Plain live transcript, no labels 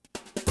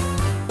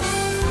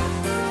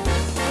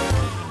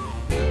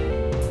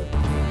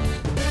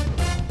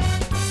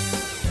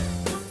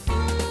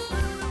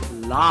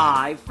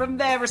Live from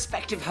their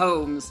respective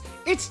homes,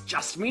 it's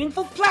Just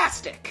Meaningful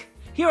Plastic.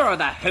 Here are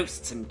the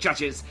hosts and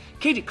judges,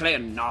 Katie Claire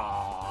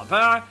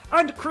Narver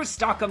and Chris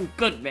Stockham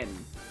Goodman.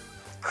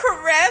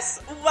 Chris,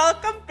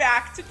 welcome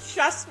back to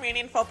Just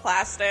Meaningful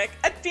Plastic,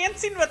 a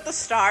Dancing with the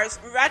Stars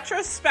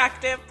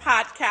retrospective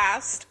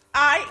podcast.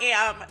 I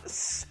am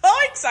so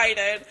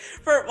excited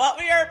for what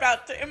we are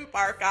about to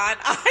embark on.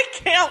 I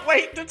can't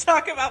wait to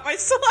talk about my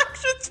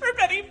selections for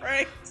Betty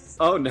Franks.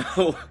 Oh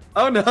no.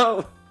 Oh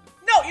no.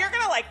 No, you're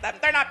gonna like them.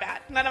 They're not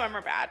bad. None of them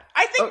are bad.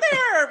 I think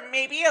they're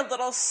maybe a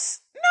little...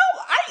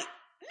 No. I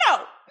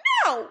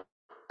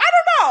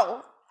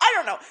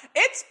don't know.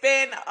 It's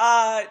been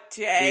a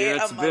day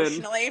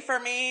emotionally for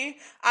me.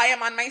 I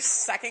am on my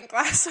second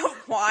glass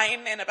of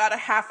wine in about a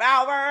half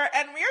hour,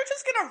 and we are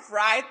just gonna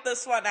ride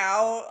this one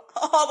out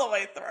all the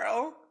way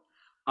through.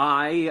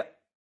 I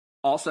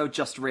also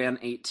just ran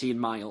 18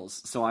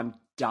 miles, so I'm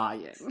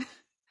dying.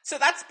 So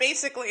that's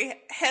basically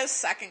his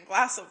second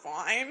glass of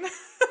wine.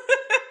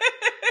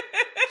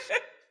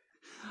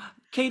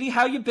 Katie,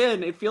 how you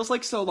been? It feels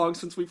like so long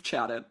since we've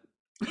chatted.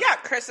 Yeah,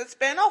 Chris, it's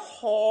been a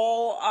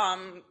whole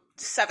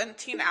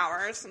 17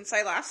 hours since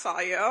I last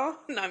saw you.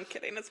 No, I'm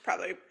kidding. It's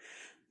probably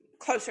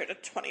closer to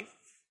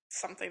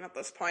 20-something at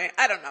this point.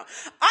 I don't know.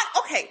 I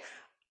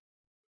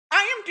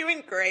am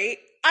doing great.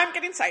 I'm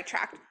getting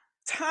sidetracked.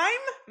 Time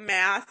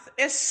math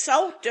is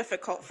so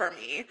difficult for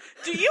me.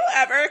 Do you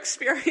ever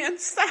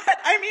experience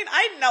that? I mean,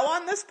 I know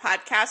on this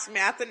podcast,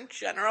 math in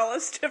general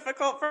is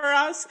difficult for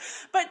us,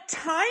 but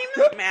time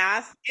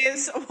math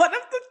is one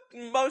of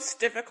the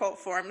most difficult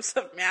forms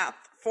of math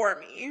for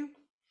me.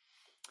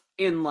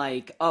 In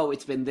like, oh,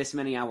 it's been this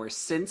many hours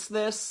since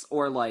this,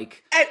 or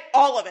like... And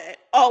all of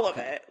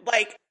it.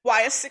 Like,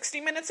 why is 60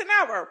 minutes an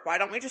hour? Why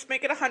don't we just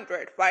make it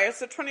 100? Why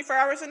is it 24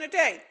 hours in a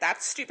day?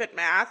 That's stupid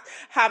math.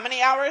 How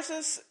many hours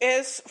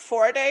is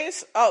 4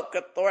 days? Oh,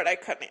 good Lord,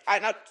 I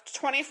know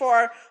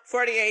 24,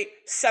 48,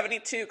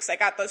 72, because I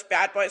got those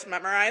bad boys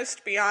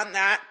memorized. Beyond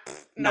that,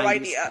 no 90,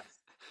 idea.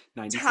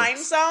 96. Time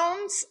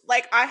zones,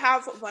 like I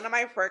have one of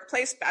my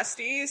workplace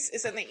besties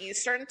is in the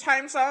Eastern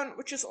time zone,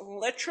 which is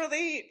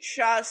literally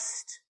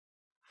just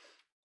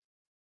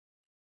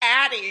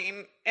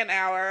adding an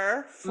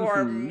hour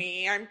for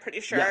me, I'm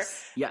pretty sure.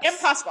 Yes.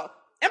 Impossible.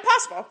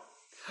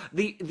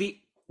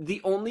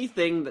 The only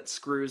thing that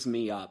screws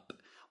me up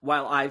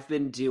while I've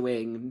been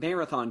doing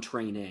marathon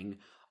training,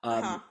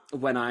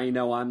 when I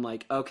know I'm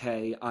like,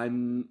 okay,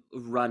 I'm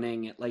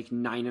running at like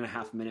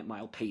 9.5 minute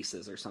mile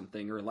paces or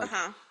something, or like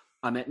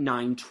I'm at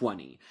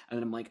 9:20, and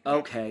then I'm like,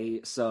 okay,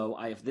 so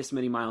I have this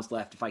many miles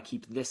left. If I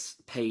keep this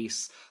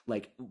pace,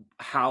 like,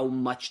 how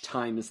much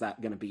time is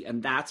that going to be?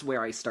 And that's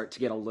where I start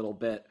to get a little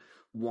bit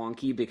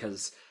wonky,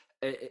 because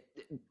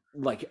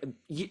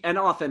and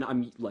often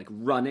I'm like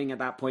running at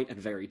that point and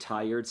very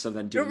tired, so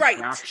then doing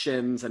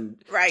fractions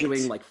and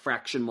doing like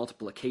fraction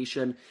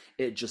multiplication,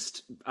 it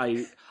just,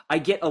 I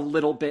get a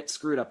little bit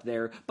screwed up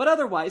there. But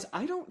otherwise,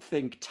 I don't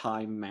think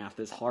time math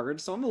is hard,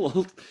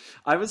 so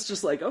I was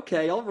just like,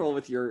 okay, I'll roll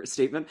with your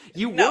statement.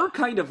 You were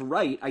kind of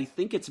right. I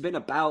think it's been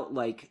about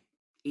like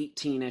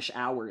 18-ish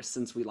hours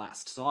since we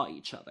last saw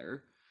each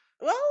other.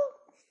 Well,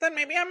 then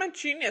maybe I'm a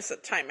genius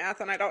at time math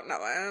and I don't know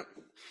it.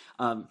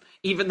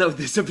 Even though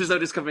this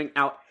episode is coming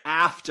out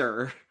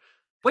after...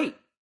 Wait.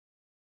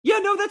 Yeah,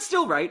 no, that's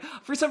still right.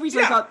 For some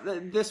reason, I thought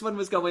that this one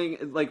was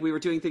going... Like, we were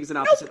doing things in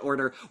opposite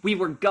order. We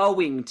were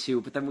going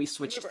to, but then we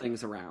switched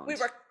things around. We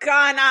were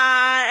gonna,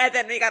 and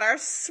then we got our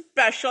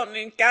special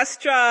new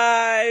guest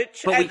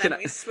judge, but and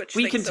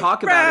we can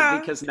talk about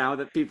it, because now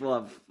that people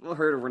have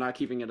heard we're not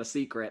keeping it a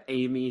secret,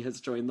 Amy has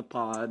joined the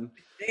pod.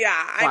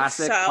 Yeah,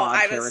 Classic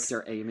pod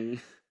character, Amy.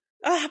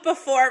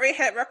 Before we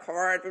hit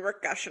record, we were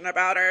gushing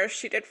about her.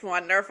 She did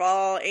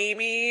wonderful.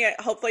 Amy,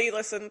 hopefully you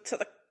listen to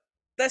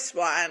this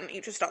one.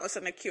 You just don't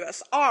listen to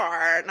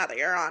QSR, now that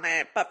you're on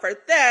it. But for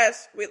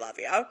this, we love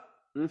you.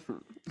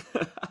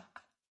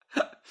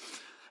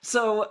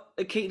 So,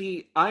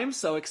 Katie, I'm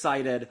so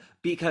excited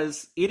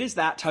because it is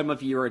that time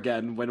of year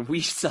again when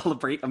we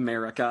celebrate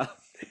America.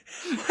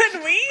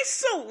 When we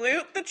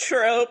salute the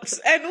troops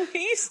and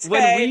we say...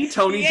 When we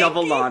Tony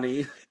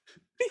Dovolani...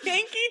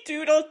 Yankee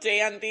Doodle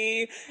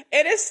Dandy,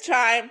 it is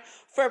time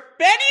for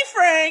Betty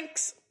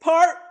Franks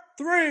Part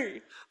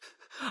 3.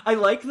 I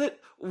like that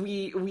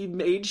we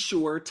made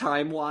sure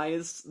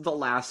time-wise the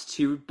last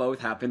two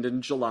both happened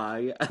in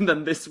July, and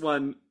then this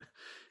one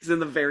is in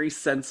the very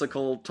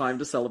sensical time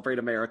to celebrate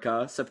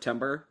America,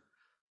 September.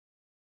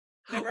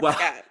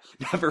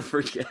 Never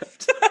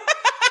forget.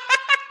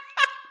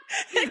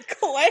 It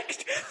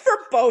clicked for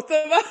both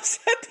of us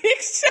at the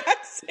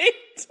exact same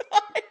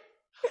time.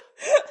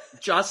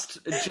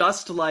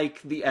 Just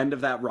like the end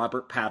of that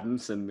Robert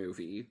Pattinson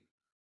movie.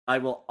 I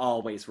will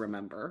always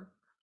remember.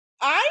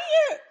 I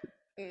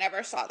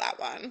never saw that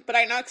one, but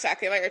I know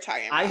exactly what you're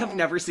talking about. I have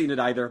never seen it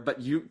either,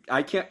 but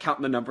I can't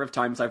count the number of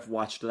times I've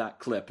watched that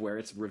clip where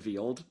it's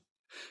revealed,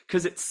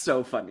 because it's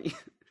so funny.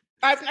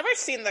 I've never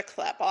seen the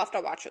clip. I'll have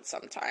to watch it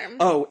sometime.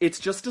 Oh, it's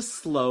just a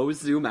slow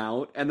zoom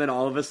out, and then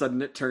all of a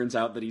sudden it turns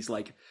out that he's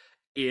like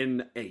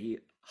in a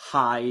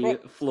high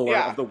floor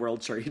Yeah. of the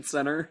World Trade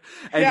Center.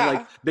 And like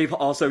Yeah. they've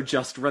also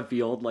just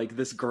revealed like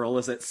this girl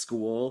is at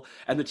school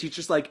and the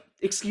teacher's like,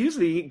 "Excuse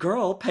me,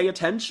 girl, pay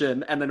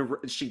attention." And then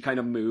she kind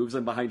of moves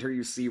and behind her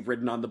you see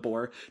written on the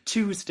board,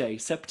 "Tuesday,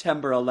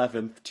 September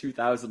 11th,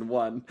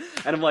 2001."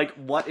 And I'm like,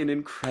 what an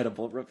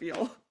incredible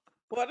reveal.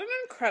 What an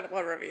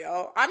incredible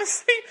reveal.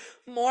 Honestly,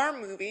 more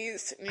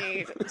movies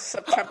need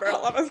September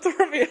 11th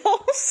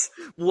reveals.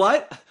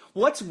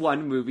 What's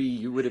one movie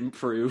you would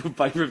improve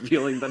by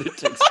revealing that it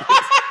takes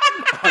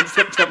place on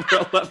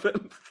September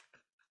 11th?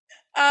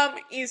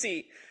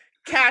 Easy.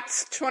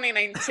 Cats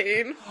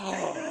 2019.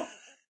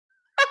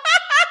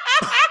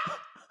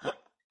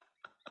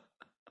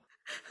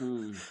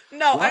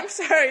 No, What? I'm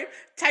sorry.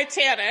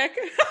 Titanic.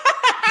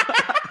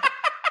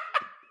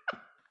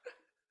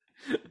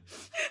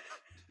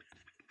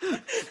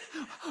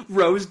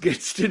 Rose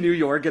gets to New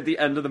York at the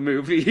end of the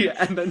movie,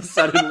 and then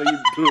suddenly,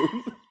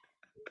 boom.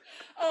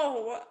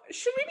 Oh,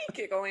 should we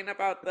be giggling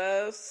about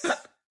this?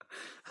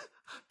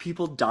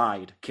 People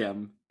died,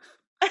 Kim.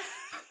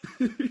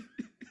 We're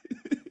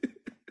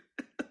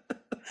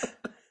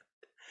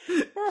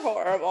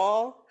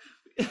horrible.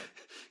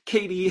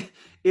 Katie,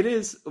 it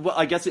is, well,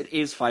 I guess it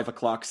is 5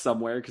 o'clock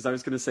somewhere, because I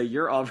was going to say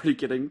you're already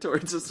getting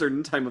towards a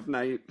certain time of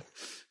night.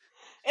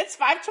 It's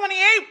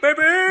 5:28,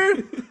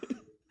 baby.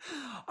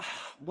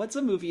 What's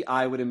a movie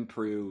I would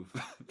improve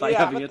by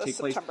having it take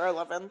place? September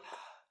 11th.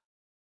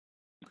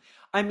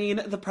 I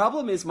mean, the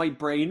problem is my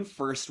brain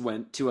first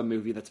went to a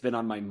movie that's been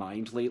on my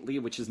mind lately,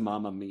 which is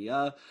Mamma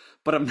Mia,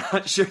 but I'm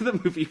not sure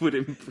the movie would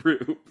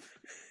improve.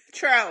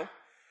 True.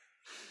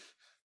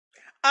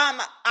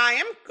 I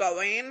am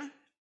going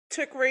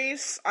to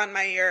Greece on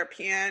my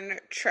European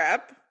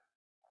trip,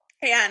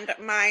 and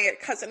my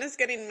cousin is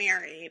getting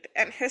married,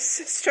 and his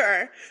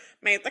sister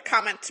made the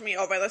comment to me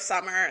over the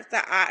summer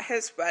that at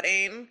his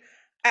wedding,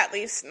 at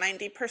least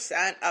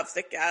 90% of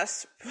the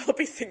guests will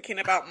be thinking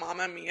about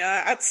Mamma Mia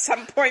at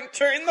some point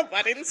during the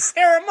wedding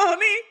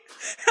ceremony.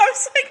 I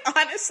was like,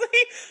 honestly,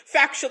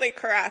 factually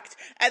correct.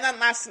 And then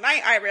last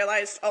night I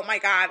realized, oh my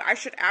God, I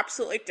should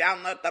absolutely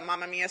download the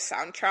Mamma Mia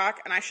soundtrack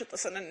and I should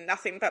listen to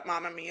nothing but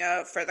Mamma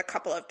Mia for the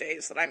couple of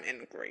days that I'm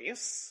in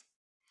Greece.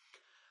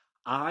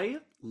 I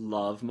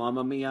love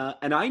Mamma Mia,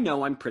 and I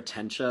know I'm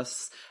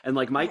pretentious, and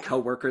like my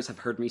coworkers have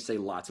heard me say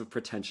lots of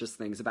pretentious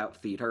things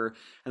about theater,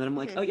 and then I'm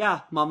like, oh yeah,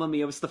 Mamma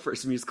Mia was the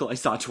first musical I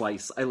saw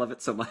twice. I love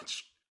it so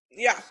much.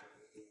 Yeah.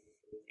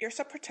 You're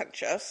so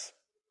pretentious.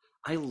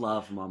 I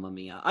love Mamma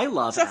Mia. I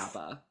love So,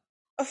 ABBA.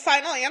 A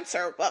final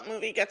answer. What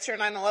movie gets your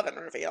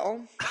 9/11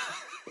 reveal?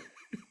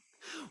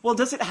 Well,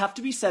 does it have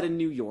to be set in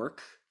New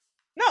York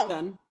No.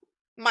 then?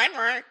 Mine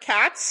weren't.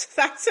 Cats.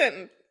 That's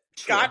in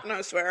Sure. God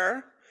knows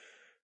where.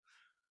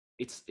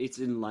 It's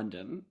in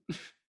London.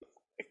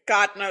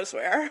 God knows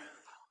where.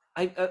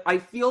 I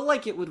feel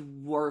like it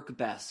would work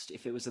best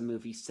if it was a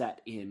movie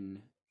set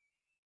in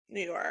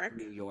New York.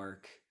 New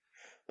York.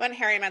 When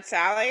Harry Met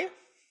Sally.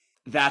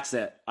 That's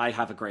it. I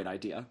have a great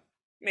idea.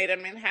 Made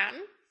in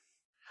Manhattan.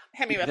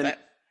 Hit me with it.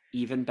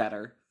 Even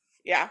better.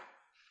 Yeah.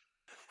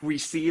 We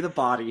see the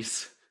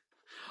bodies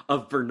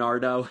of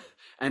Bernardo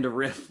and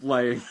Riff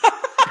laying,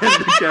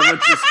 and the camera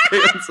just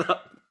pans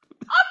up.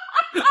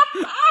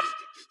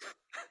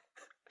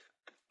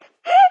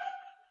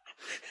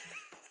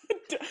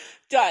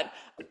 Done.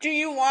 Do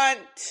you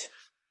want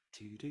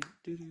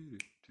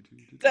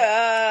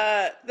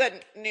the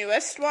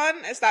newest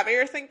one? Is that what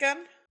you're thinking?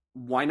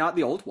 Why not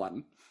the old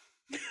one?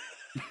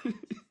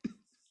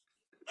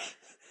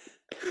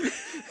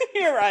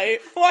 You're right.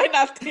 Why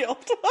not the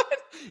old one?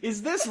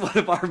 Is this one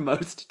of our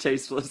most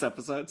tasteless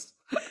episodes?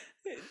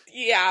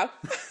 Yeah.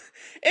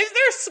 Is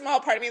there a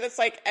small part of me that's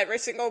like every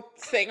single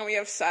thing we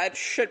have said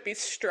should be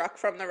struck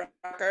from the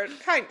record?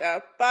 Kind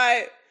of,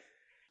 but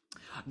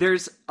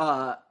There's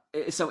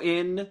so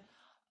in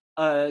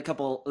a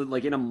couple,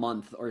 like in a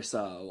month or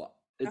so,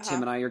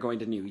 Tim and I are going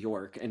to New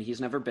York, and he's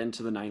never been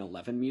to the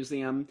 9/11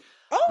 museum.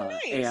 oh,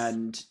 nice.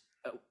 And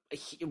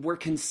we're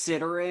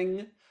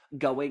considering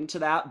going to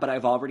that, but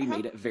I've already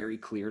made it very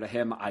clear to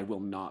him I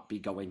will not be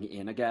going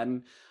in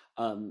again,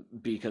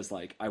 because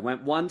like I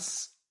went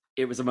once,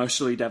 it was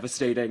emotionally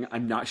devastating.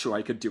 I'm not sure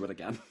I could do it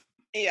again.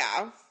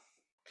 Yeah.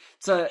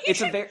 It's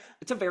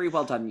a very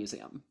well done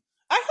museum.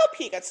 I hope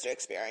he gets to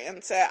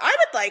experience it. I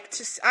would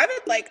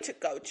like to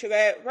go to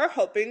it. We're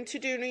hoping to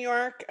do New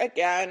York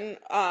again,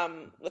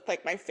 with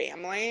like my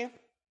family.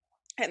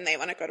 And they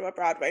want to go to a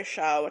Broadway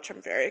show, which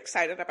I'm very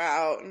excited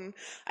about. And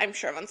I'm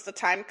sure once the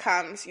time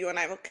comes, you and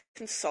I will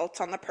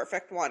consult on the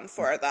perfect one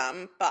for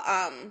them. But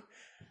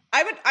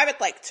I would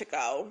like to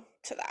go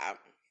to that.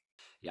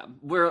 Yeah,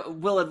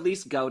 we'll at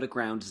least go to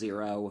Ground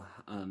Zero,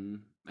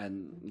 and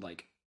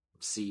like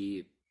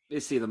see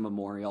the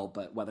memorial.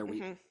 But whether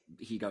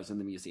he goes in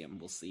the museum,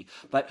 we'll see.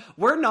 But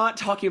we're not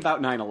talking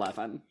about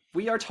 9/11.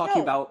 We are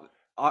talking about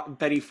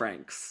Benny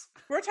Franks.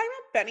 We're talking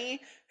about Benny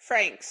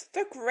Franks,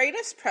 the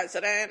greatest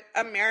president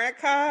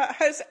America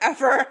has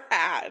ever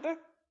had.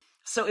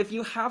 So if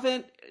you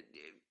haven't,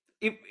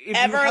 if you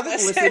ever haven't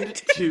listened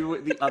listened.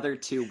 to the other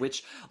two,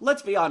 which,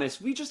 let's be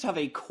honest, we just have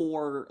a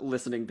core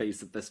listening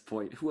base at this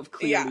point who have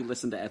Yeah. clearly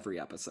listened to every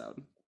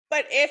episode.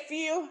 But if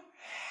you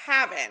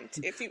haven't,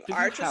 if you If you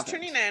are just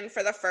tuning haven't, in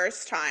for the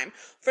first time,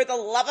 for the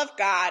love of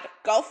God,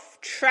 go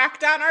track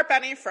down our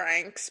Benny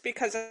Franks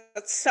because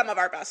it's some of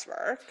our best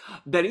work.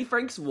 Benny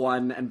Franks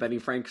 1 and Benny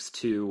Franks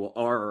 2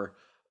 are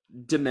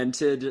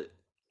demented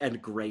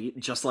and great,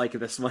 just like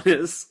this one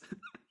is.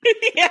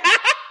 Yeah,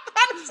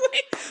 honestly,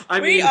 I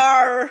we mean,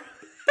 are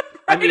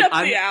I right mean, up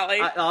the alley.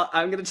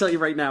 I'm going to tell you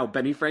right now,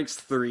 Benny Franks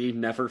 3,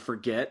 Never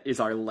Forget, is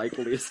our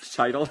likeliest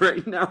title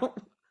right now.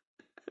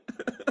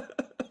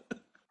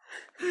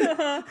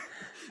 Uh-huh.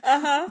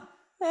 Uh-huh.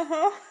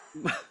 Uh-huh.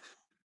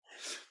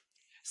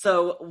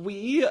 So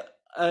we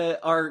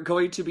are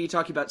going to be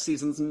talking about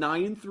seasons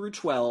 9 through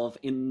 12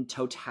 in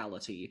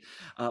totality.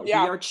 We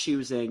Yeah. are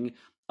choosing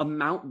a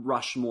Mount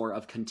Rushmore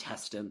of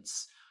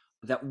contestants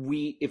that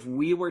if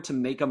we were to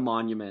make a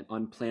monument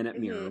on planet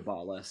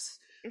Mirrorballis,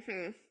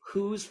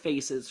 whose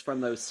faces from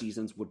those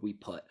seasons would we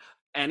put?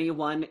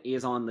 Anyone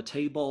is on the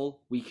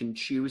table. We can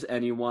choose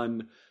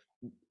anyone.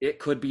 It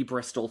could be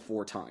Bristol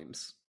 4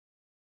 times.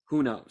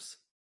 Who knows?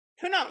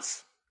 Who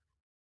knows?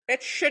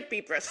 It should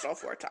be Bristol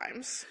 4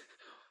 times.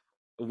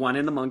 One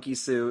in the monkey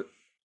suit,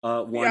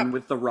 one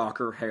with the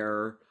rocker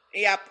hair.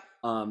 Yep.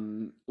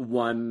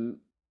 One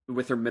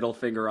with her middle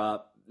finger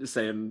up,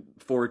 saying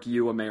 "Fork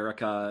you,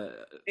 America."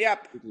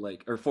 Yep.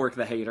 Or fork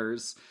the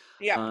haters.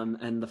 Yep.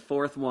 And the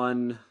fourth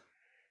one,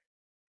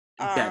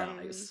 dead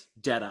eyes.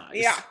 Dead eyes.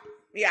 Yeah.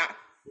 Yeah.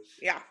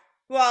 Yeah.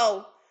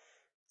 Well,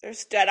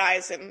 there's dead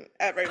eyes in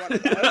every one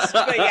of those,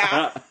 but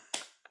yeah.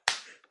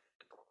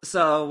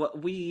 So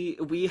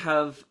we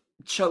have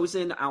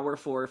chosen our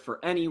 4 for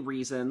any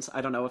reasons.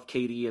 I don't know if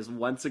Katie is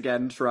once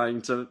again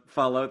trying to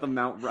follow the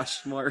Mount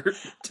Rushmore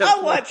template.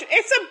 Oh, watch.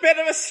 It's a bit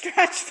of a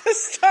stretch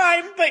this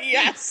time, but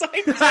yes, I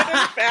did in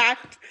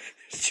fact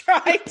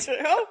try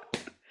to.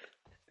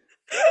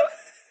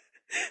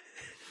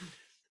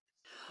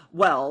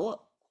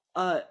 Well,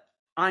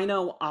 I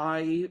know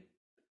I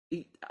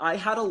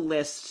had a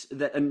list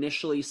that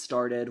initially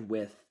started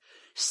with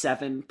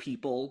 7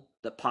 people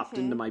that popped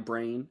into my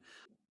brain.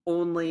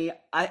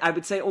 I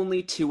would say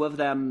only 2 of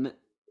them,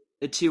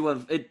 two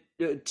of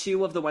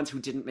the ones who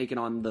didn't make it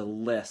on the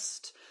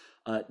list,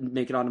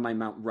 make it onto my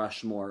Mount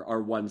Rushmore,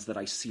 are ones that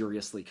I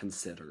seriously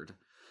considered.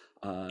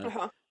 They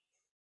are.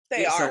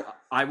 So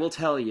I will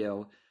tell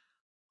you,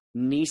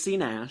 Niecy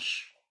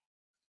Nash.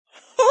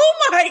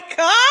 Oh my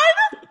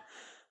god!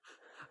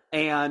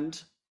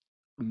 And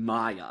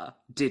Maya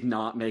did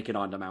not make it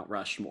onto Mount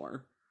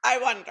Rushmore. I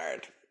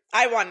wondered.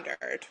 I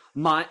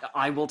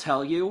will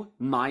tell you,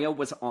 Maya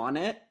was on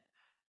it,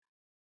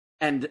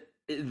 and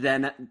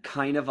then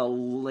kind of a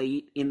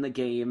late in the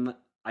game,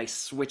 I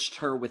switched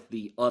her with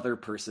the other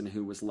person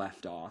who was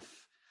left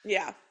off.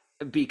 Yeah.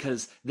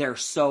 Because they're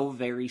so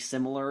very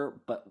similar,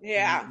 but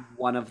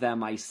one of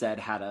them I said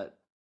had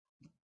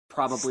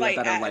probably slight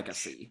a better edge.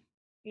 legacy.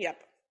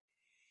 Yep.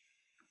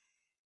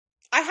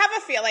 I have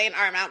a feeling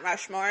our Mount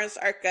Rushmores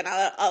are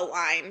gonna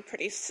align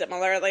pretty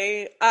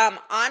similarly. On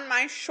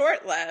my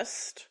short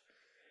list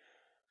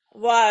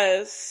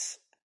was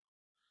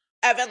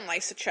Evan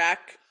Lysacek,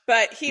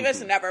 but he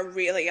was never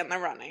really in the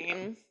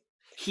running.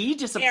 He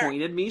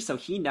disappointed me, so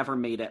he never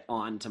made it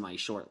onto my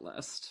short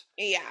list.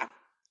 Yeah.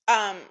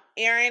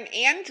 Erin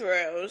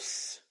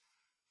Andrews,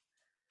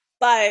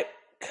 but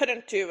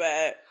couldn't do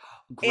it.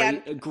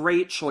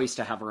 Great choice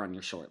to have her on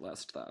your short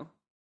list, though.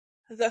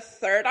 The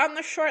third on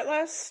the short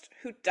list,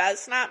 who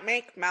does not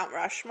make Mount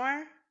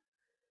Rushmore,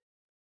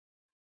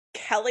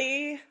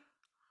 Kelly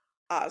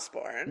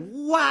Osbourne.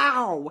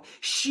 Wow!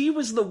 She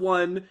was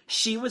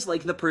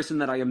the person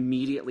that I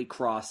immediately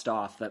crossed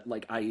off, that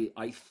like I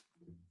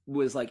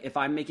was like, if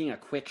I'm making a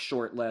quick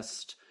short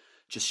list,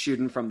 just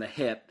shooting from the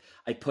hip,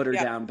 I put her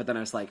down, but then I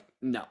was like,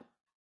 no.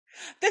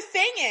 The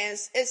thing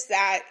is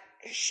that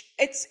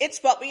it's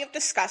what we have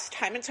discussed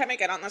time and time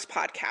again on this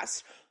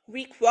podcast.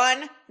 Week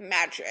 1,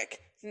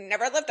 magic.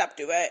 Never lived up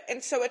to it.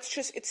 And so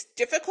it's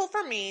difficult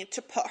for me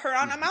to put her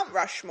on a Mount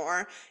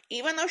Rushmore,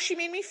 even though she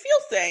made me feel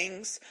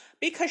things,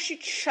 because she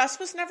just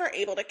was never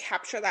able to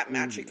capture that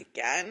magic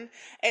again.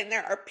 And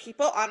there are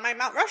people on my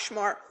Mount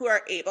Rushmore who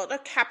are able to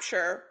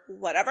capture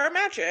whatever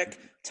magic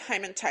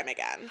time and time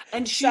again.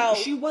 And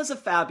she was a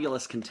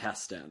fabulous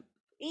contestant.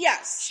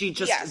 Yes. She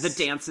just, the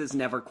dances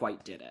never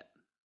quite did it.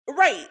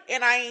 Right.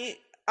 And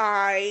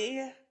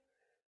I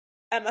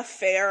am a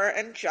fair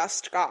and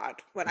just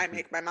God when I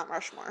make my Mount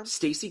Rushmore.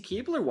 Stacy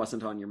Keibler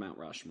wasn't on your Mount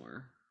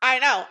Rushmore. I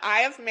know. I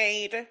have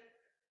made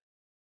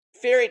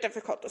very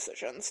difficult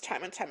decisions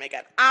time and time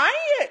again.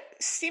 I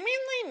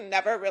seemingly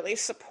never really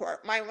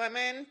support my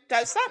women.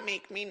 Does that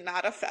make me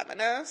not a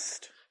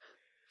feminist?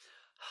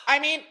 I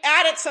mean,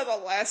 add it to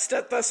the list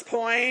at this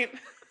point.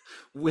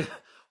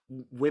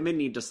 Women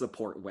need to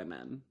support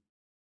women.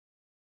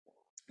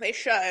 They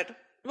should.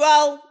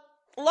 Well,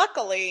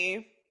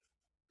 luckily,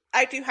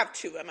 I do have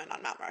 2 women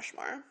on Mount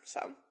Rushmore,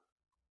 so.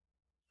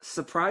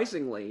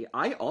 Surprisingly,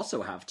 I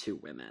also have 2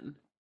 women.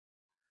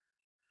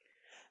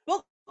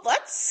 Well,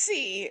 let's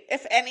see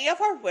if any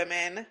of our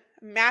women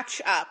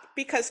match up,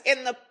 because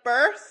in the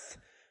birth,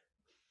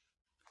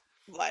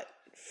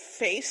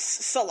 face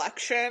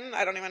selection,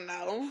 I don't even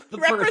know. The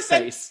birth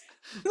face.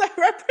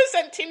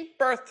 Representing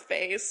birth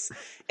face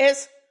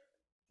is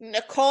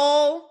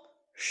Nicole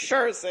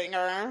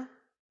Scherzinger.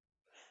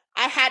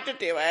 I had to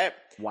do it.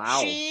 Wow.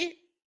 She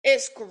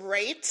is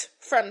great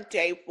from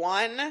day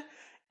one.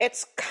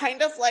 It's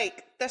kind of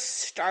like the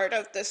start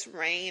of this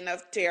reign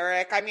of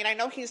Derek. I mean, I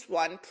know he's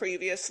won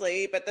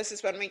previously, but this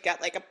is when we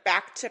get like a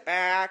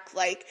back-to-back.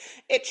 Like,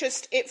 it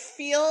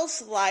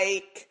feels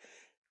like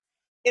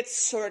it's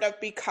sort of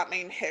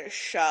becoming his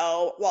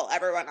show while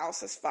everyone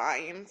else is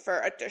vying for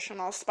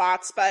additional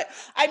spots. But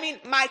I mean,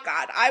 my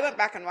God, I went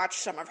back and watched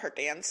some of her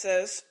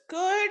dances.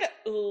 Good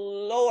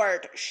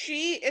Lord.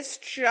 She is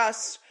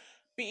just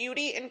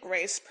beauty and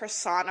grace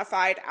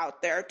personified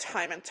out there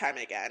time and time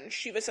again.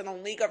 She was in a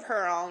league of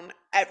her own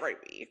every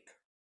week.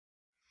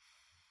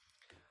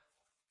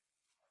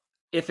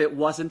 If it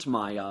wasn't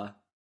Maya,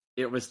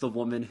 it was the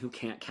woman who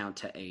can't count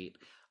to 8.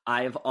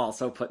 I've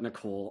also put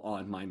Nicole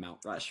on my Mount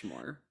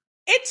Rushmore.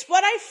 It's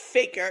what I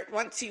figured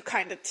once you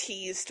kind of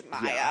teased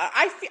Maya. Yeah.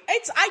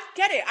 I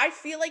get it. I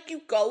feel like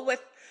you go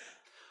with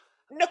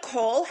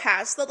Nicole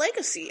has the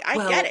legacy.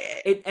 I get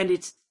it. And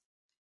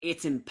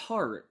it's in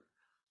part,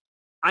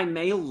 I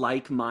may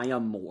like Maya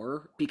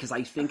more because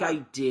I think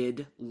I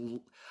did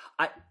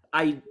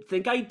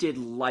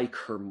like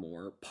her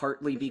more,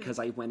 partly because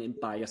I went in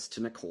biased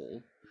to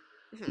Nicole.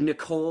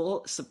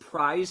 Nicole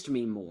surprised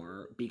me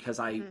more because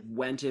I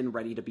went in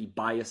ready to be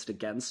biased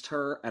against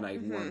her and I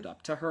warmed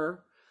up to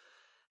her.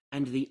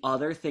 And the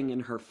other thing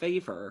in her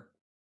favor,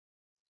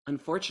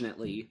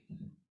 unfortunately,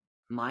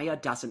 Maya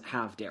doesn't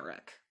have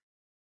Derek.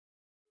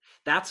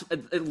 That's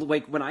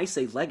like when I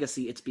say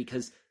legacy, it's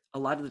because a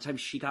lot of the time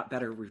she got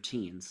better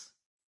routines.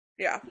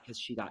 Yeah. Because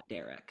she got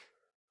Derek.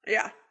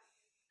 Yeah.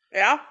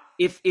 Yeah.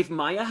 If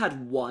Maya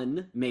had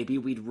won, maybe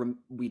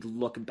we'd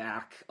look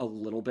back a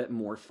little bit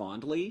more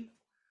fondly.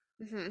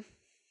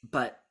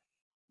 But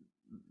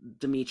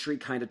Dimitri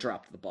kind of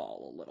dropped the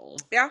ball a little.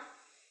 Yeah.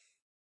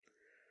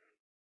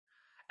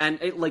 And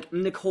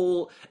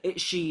Nicole,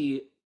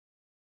 she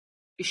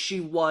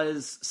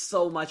was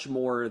so much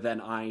more than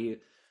I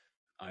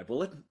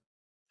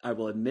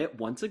will admit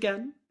once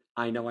again.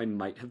 I know I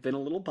might have been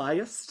a little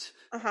biased.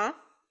 I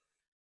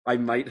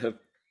might have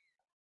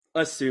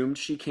assumed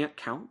she can't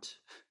count.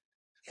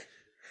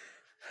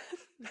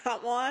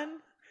 Not 1,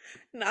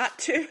 not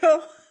 2,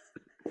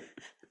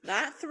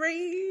 not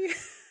 3,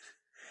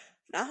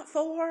 not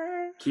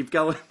 4. Keep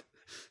going.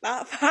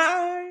 Not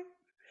 5,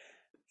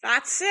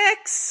 not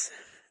 6,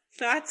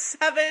 not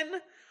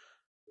 7,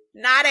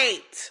 not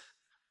 8.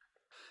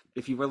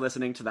 If you were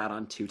listening to that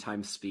on 2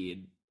 times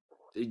speed,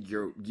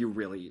 you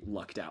really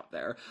lucked out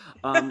there.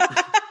 And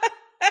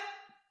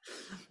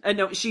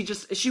no, she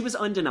was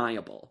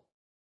undeniable.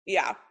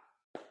 Yeah.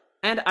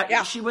 And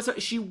she was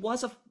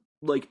a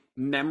like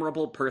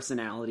memorable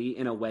personality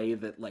in a way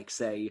that, like,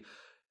 say,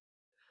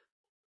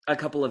 a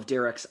couple of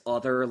Derek's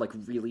other like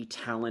really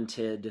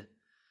talented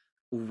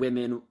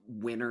women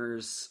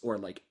winners or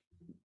like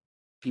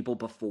people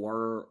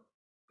before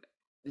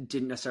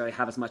didn't necessarily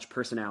have as much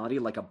personality,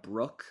 like a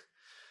Brooke.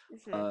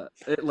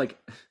 Like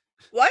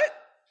what?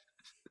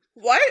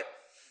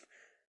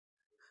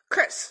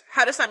 Chris,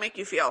 how does that make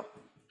you feel?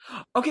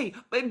 Okay,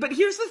 but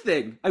here's the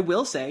thing. I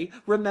will say,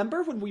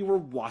 remember when we were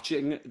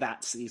watching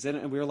that season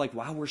and we were like,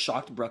 wow, we're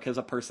shocked Brooke has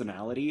a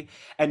personality?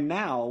 And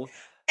now...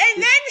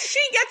 And then she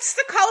gets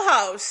the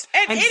co-host.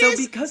 And it so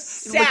is because,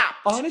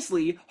 sapped. Like,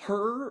 honestly,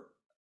 her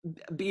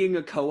being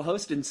a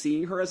co-host and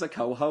seeing her as a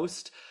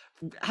co-host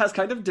has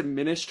kind of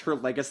diminished her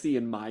legacy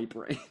in my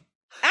brain.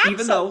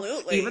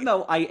 Absolutely. Even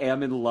though I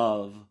am in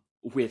love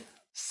with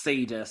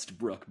sadist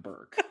Brooke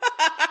Burke.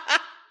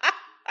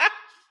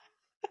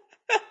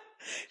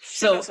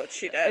 She knows what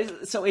she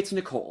did. So it's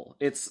Nicole.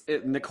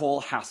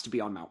 Nicole has to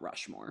be on Mount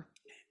Rushmore.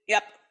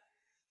 Yep.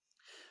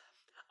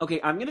 Okay,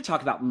 I'm going to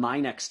talk about my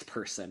next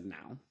person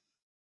now.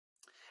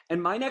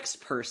 And my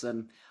next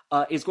person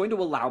is going to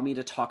allow me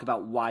to talk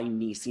about why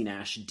Niecy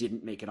Nash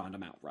didn't make it onto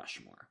Mount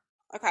Rushmore.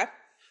 Okay.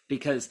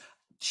 Because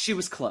she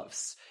was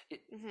close.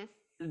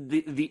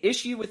 The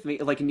issue with me,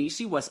 like,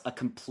 Niecy was a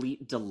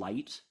complete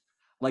delight.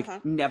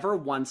 Like, never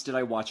once did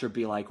I watch her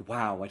be like,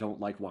 wow, I don't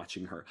like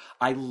watching her.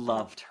 I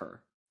loved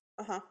her.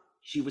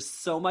 She was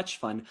so much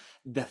fun.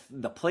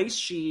 The place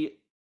she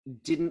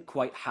didn't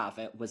quite have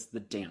it was the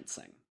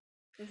dancing.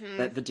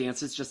 That the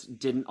dances just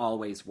didn't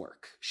always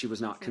work. She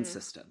was not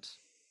consistent.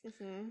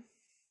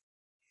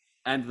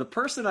 And the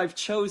person I've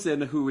chosen,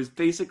 who is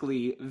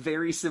basically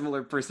very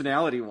similar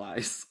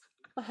personality-wise,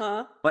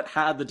 but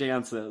had the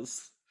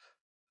dances.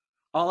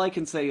 All I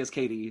can say is,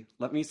 Katie,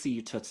 let me see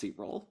you Tootsie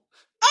Roll.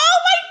 Oh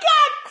my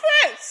God,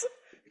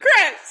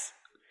 Chris!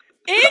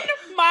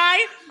 In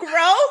my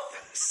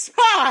growth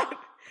spot,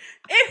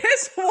 it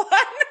is one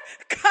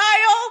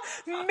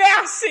Kyle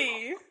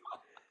Massey.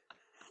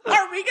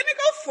 Are we gonna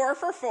go 4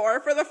 for 4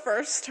 for the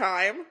first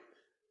time?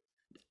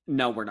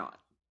 No, we're not.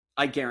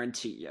 I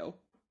guarantee you.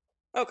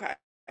 Okay.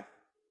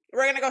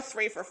 We're gonna go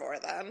 3 for 4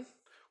 then.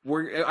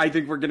 I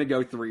think we're gonna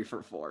go 3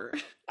 for 4.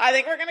 I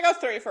think we're gonna go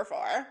 3 for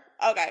 4.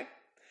 Okay.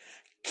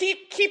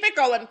 Keep it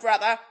going,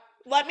 brother.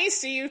 Let me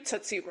see you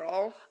Tootsie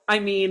Roll. I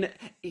mean,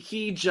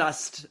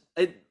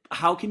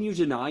 how can you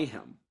deny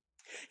him?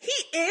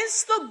 He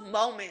is the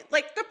moment.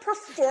 Like, the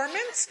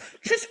performance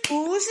just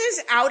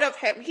oozes out of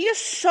him. He is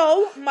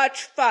so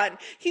much fun.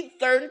 He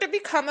learned to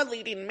become a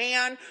leading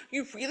man.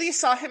 You really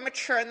saw him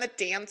mature in the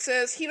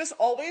dances. He was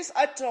always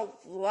a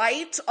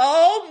delight.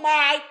 Oh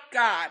my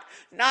God.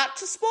 Not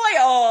to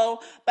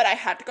spoil, but I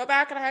had to go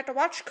back and I had to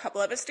watch a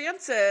couple of his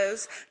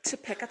dances to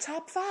pick a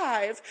top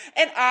 5.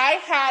 And I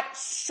had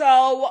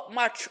so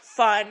much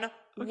fun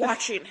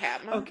watching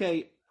him.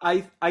 Okay,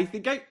 I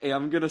think I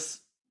am gonna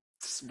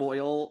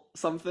spoil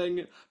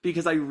something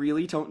because I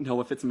really don't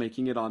know if it's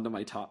making it onto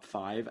my top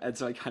 5, and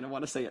so I kind of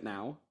want to say it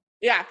now.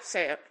 Yeah,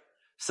 say it.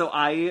 So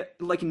I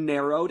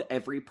narrowed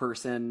every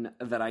person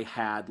that I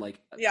had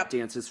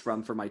dances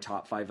from for my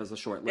top 5 as a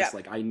short list.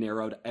 Yep. I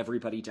narrowed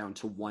everybody down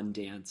to one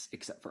dance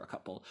except for a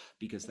couple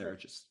because they're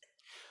just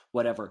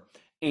whatever.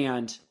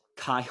 And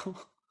Kyle,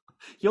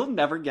 you'll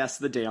never guess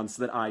the dance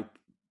that I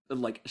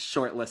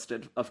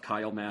shortlisted of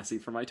Kyle Massey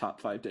for my top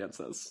 5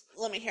 dances.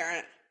 Let me hear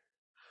it.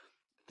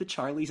 The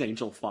Charlie's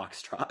Angel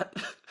Foxtrot.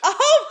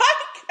 Oh my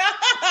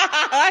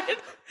God!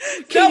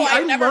 Katie,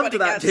 I loved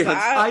that dance.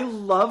 I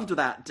loved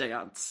that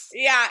dance.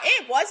 Yeah,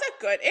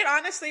 it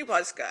honestly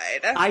was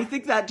good. I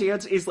think that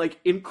dance is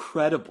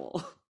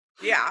incredible.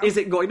 Yeah. Is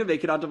it going to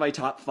make it onto my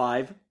top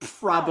 5?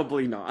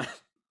 Probably not.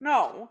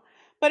 No,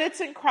 but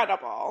it's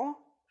incredible.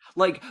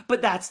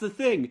 But that's the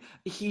thing.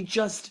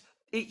 Here's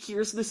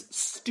this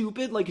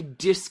stupid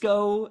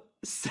disco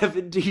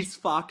 70s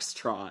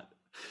foxtrot.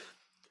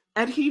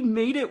 And he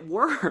made it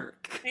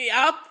work.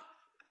 Yep.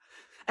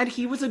 And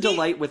he was a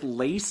delight with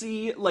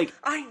Lacey.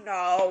 I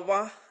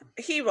know.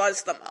 He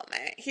was the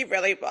moment. He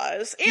really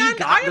was.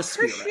 And I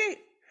appreciate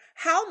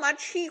how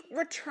much he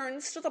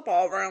returns to the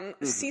ballroom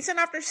season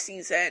after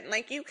season.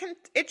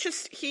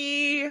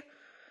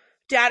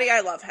 Daddy, I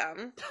love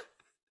him.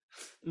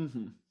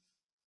 Mm-hmm.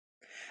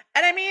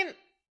 And I mean,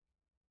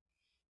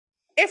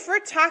 if we're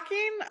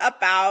talking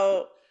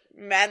about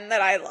men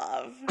that I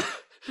love...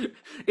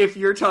 If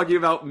you're talking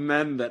about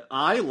men that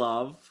I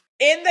love...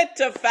 In the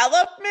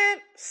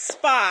development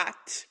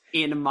spot.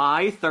 In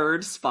my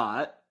 3rd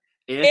spot,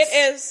 it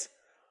is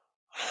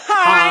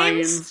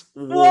Hines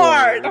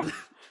Ward.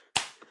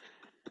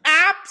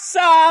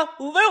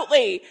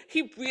 Absolutely.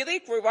 He really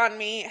grew on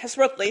me. His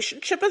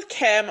relationship with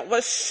Kim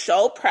was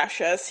so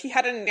precious. He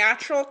had a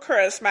natural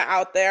charisma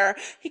out there.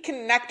 He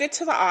connected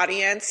to the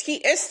audience. He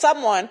is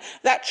someone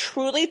that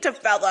truly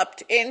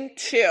developed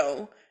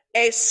into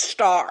a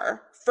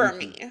star for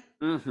me.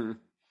 Mm-hmm.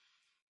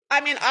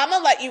 I mean, I'm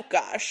gonna let you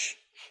gush.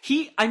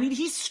 He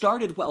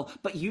started well,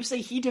 but you say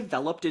he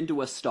developed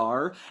into a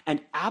star,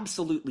 and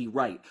absolutely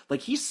right.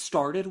 He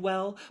started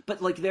well, but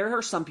there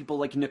are some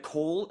people,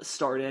 Nicole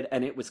started,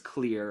 and it was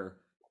clear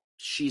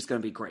she's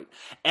gonna be great.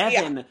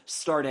 Evan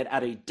started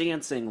at a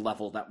dancing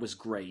level that was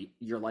great.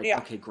 You're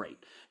okay,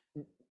 great.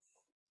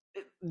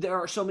 There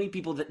are so many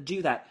people that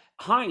do that.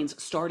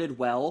 Hines started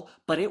well,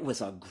 but it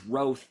was a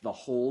growth the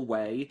whole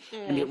way,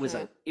 and it was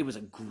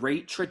a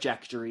great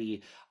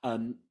trajectory.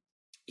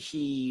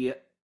 He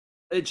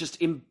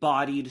just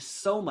embodied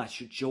so much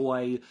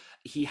joy.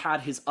 He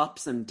had his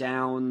ups and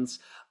downs.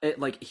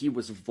 He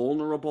was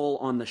vulnerable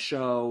on the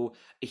show.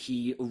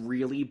 He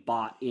really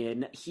bought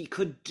in. He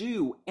could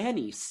do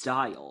any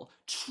style.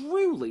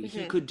 Truly,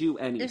 he could do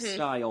any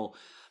style.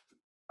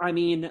 I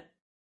mean,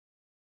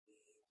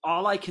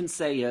 all I can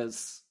say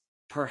is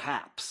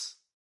perhaps.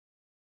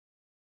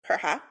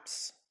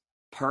 Perhaps?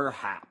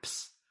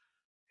 Perhaps.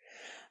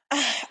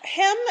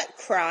 Him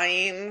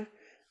crying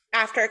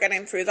after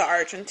getting through the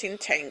Argentine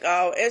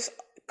tango is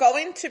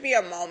going to be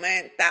a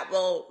moment that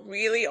will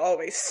really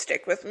always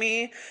stick with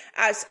me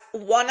as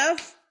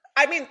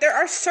there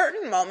are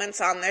certain moments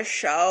on this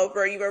show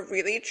where you are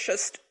really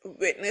just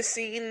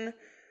witnessing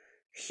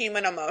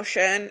human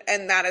emotion,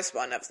 and that is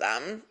one of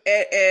them.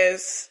 It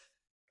is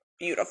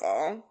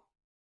beautiful.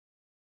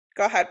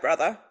 Go ahead,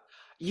 brother.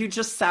 You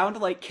just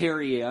sound like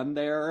Carrie Ann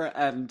there,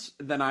 and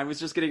then I was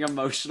just getting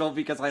emotional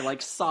because I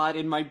saw it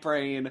in my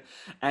brain,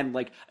 and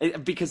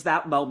because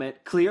that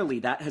moment, clearly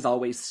that has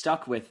always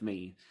stuck with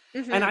me.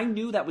 And I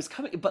knew that was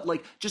coming, but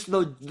just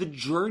the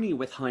journey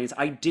with Hines,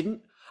 I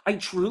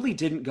truly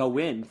didn't go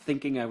in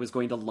thinking I was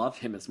going to love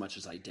him as much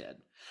as I did.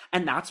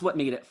 And that's what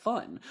made it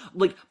fun.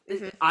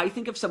 I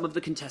think of some of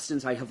the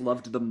contestants I have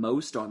loved the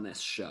most on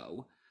this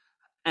show,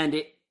 and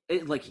it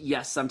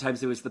yes,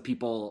 sometimes it was the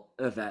people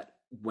that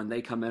when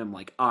they come in,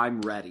 I'm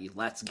I'm ready,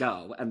 let's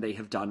go. And they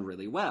have done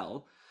really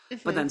well.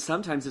 But then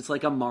sometimes it's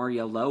like a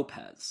Mario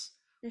Lopez,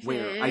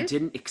 where I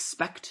didn't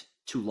expect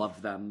to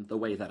love them the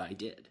way that I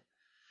did.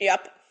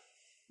 Yep.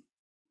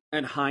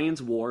 And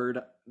Hines Ward,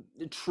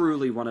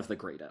 truly one of the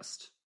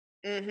greatest.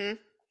 I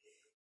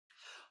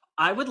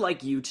would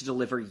like you to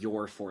deliver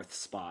your 4th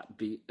spot.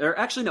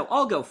 Actually, no,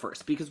 I'll go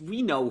first, because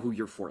we know who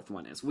your 4th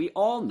one is. We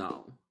all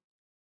know.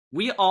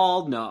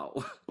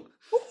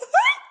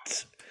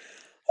 What?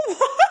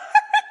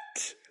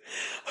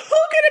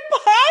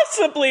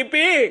 possibly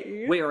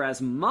be?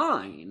 Whereas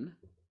mine,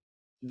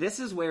 this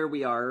is where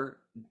we are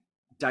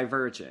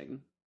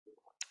diverging.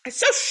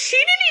 So she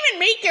didn't even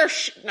make your...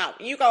 No,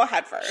 you go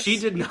ahead first. She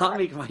did not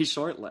make my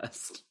short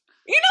list.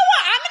 You know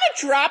what? I'm going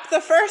to drop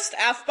the first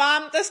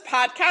F-bomb this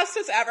podcast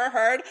has ever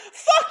heard.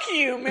 Fuck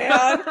you,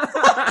 man.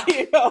 Fuck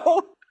you.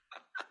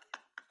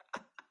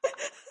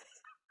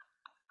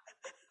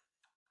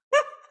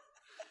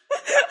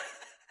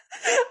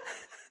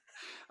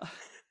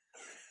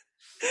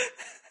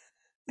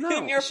 No,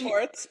 in your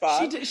fourth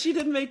spot. She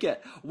didn't make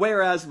it.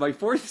 Whereas my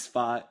fourth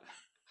spot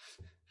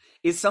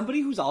is somebody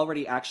who's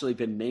already actually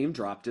been name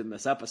dropped in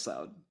this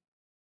episode.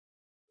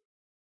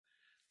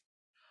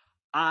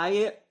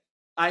 I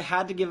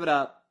had to give it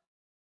up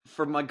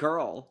for my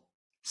girl.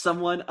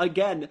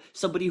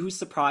 Somebody who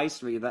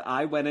surprised me that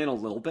I went in a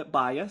little bit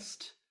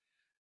biased,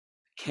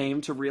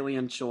 came to really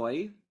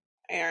enjoy.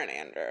 Erin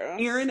Andrews.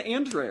 Erin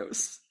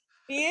Andrews.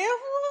 You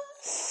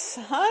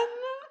son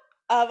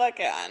of a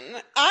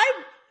gun. I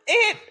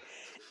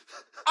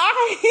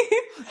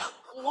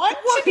want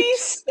to be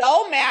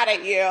so mad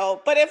at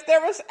you, but if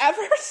there was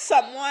ever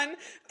someone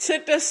to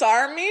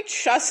disarm me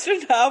just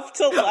enough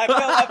to let go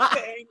of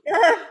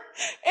anger,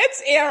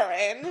 it's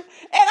Erin. And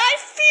I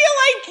feel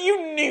like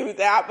you knew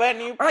that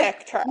when you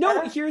picked her.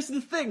 No, here's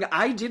the thing.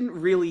 I didn't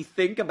really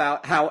think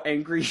about how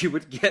angry you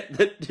would get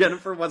that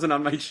Jennifer wasn't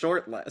on my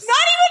short list.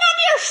 Not even on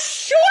your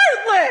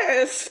short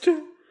list!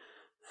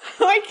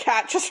 My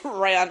cat just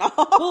ran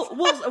off.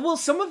 Well,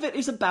 some of it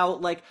is about,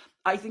 like,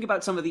 I think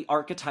about some of the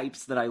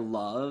archetypes that I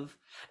love.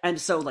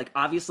 And so, like,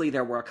 obviously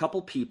there were a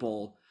couple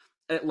people,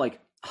 like,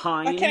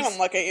 Hines. I can't even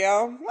look at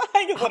you.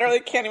 I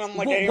literally can't even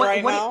look at you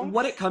right now.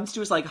 What it comes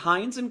to is, like,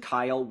 Hines and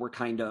Kyle were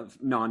kind of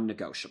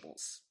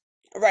non-negotiables.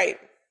 Right.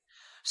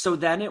 So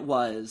then it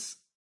was,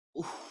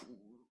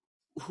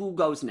 who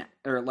goes next?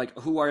 Or, like,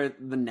 who are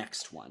the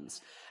next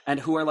ones? And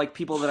who are, like,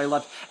 people that I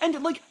love.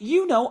 And, like,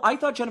 I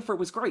thought Jennifer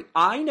was great.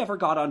 I never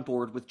got on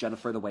board with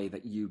Jennifer the way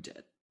that you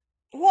did.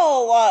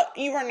 Well,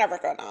 you were never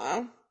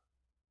gonna.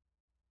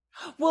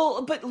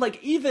 Well, but, like,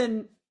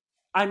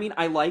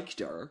 I liked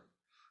her.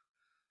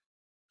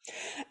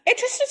 It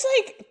just is,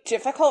 like,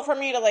 difficult for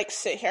me to, like,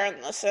 sit here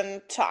and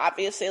listen to,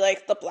 obviously,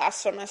 like, the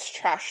blasphemous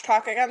trash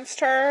talk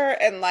against her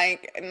and,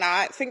 like,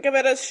 not think of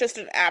it as just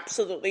an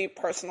absolutely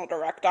personal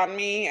direct on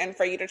me, and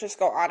for you to just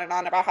go on and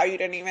on about how you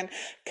didn't even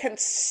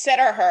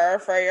consider her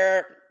for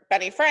your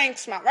Benny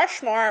Franks Mount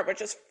Rushmore,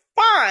 which is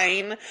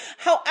fine.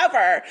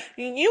 However,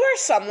 you are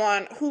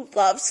someone who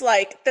loves,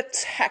 like, the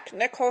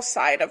technical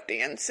side of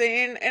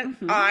dancing, and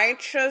I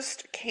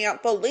just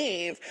can't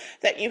believe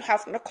that you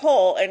have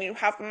Nicole and you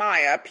have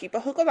Maya, people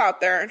who go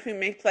out there and who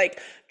make, like,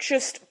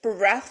 just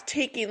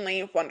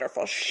breathtakingly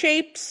wonderful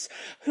shapes,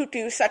 who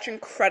do such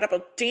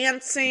incredible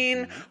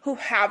dancing, who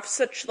have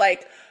such,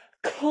 like,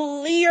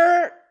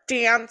 clear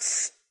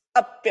dance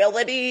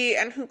ability,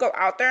 and who go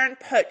out there and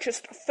put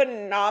just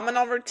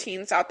phenomenal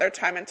routines out there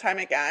time and time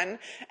again,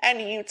 and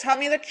you tell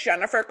me that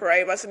Jennifer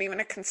Grey wasn't even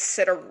a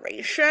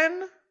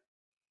consideration?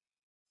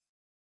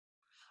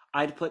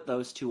 I'd put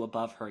those two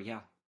above her, yeah.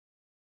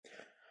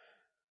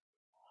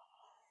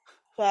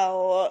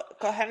 Well,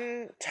 go ahead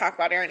and talk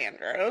about Erin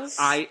Andrews.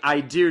 I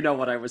do know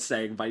what I was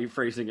saying by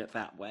phrasing it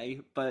that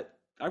way, but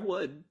I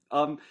would.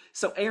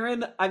 So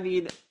Erin, I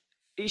mean,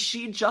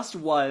 she just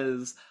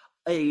was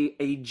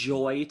a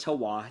joy to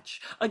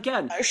watch.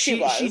 Again,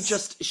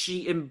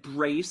 she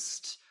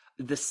embraced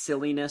the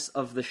silliness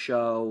of the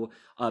show.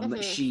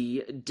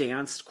 She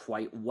danced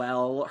quite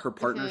well. Her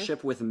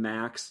partnership with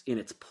Max in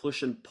its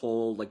push and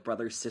pull, like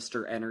brother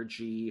sister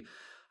energy,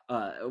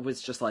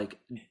 was just like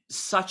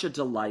such a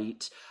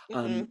delight.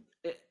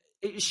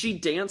 She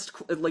danced,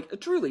 like,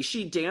 truly,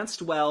 she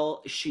danced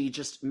well. She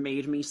just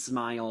made me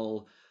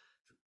smile.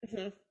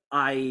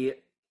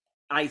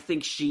 I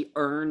think she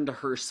earned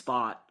her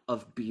spot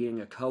of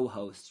being a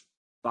co-host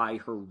by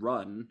her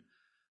run,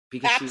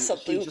 because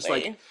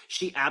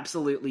she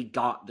absolutely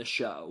got the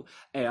show,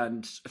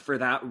 and for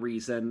that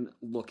reason,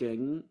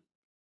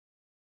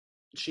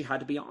 she had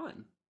to be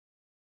on.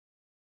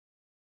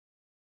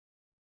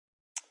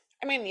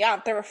 I mean, yeah,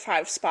 there were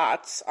 5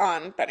 spots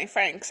on Benny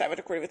Franks. I would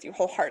agree with you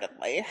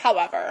wholeheartedly.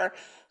 However,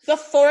 the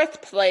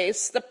 4th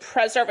place, the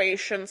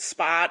preservation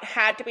spot,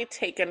 had to be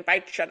taken by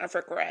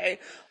Jennifer Grey.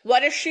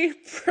 What is she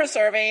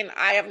preserving?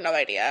 I have no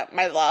idea.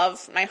 My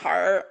love, my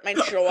heart, my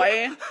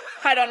joy.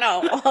 I don't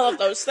know. All of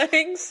those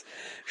things.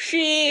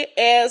 She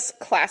is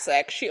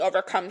classic. She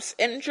overcomes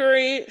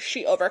injury.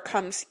 She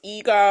overcomes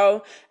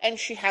ego. And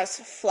she has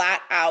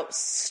flat out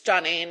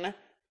stunning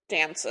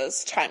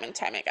dances time and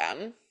time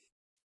again.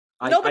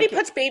 Nobody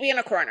puts Baby in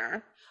a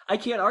corner. I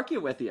can't argue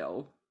with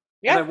you.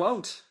 Yeah. I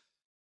won't.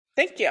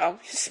 Thank you.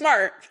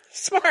 Smart.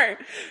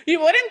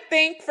 You wouldn't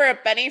think for a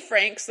Benny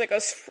Franks that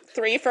goes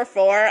 3 for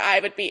 4,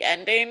 I would be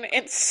ending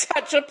in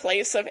such a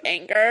place of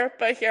anger,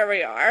 but here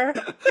we are.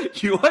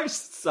 You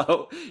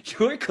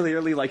are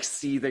clearly, like,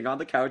 seething on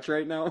the couch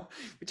right now,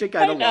 which I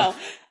kind of love.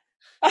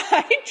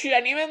 I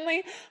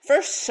genuinely,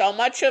 for so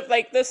much of,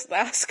 like, this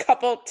last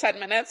couple 10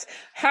 minutes,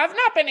 have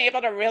not been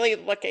able to really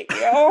look at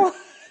you.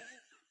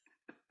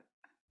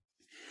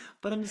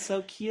 But I'm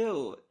so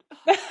cute.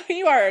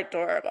 You are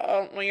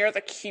adorable. Well, you're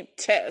the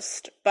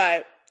cutest,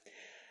 but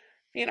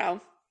you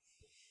know,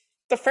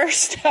 the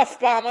first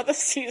F-bomb of the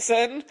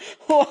season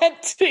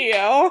went to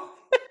you.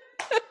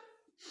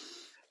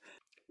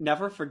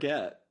 Never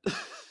forget.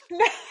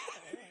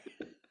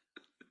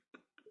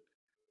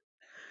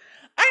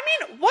 I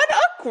mean, what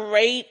a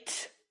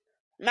great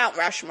Mount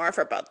Rushmore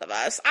for both of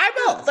us. I'm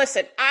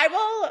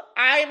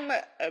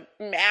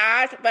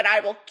mad, but I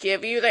will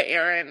give you that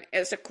Aaron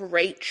is a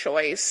great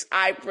choice.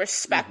 I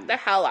respect the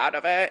hell out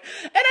of it.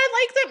 And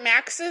I like that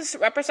Max is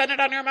represented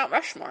on your Mount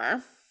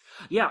Rushmore.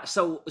 Yeah,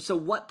 so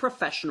what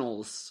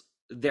professionals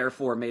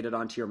therefore made it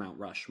onto your Mount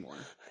Rushmore?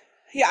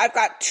 Yeah, I've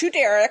got 2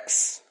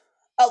 Dereks,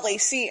 a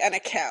Lacey, and a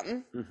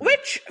Kim,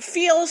 which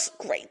feels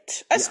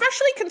great,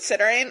 especially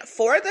considering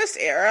for this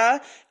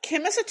era,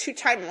 Kim is a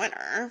 2-time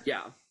winner.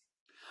 Yeah.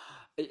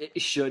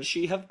 Should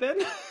she have been?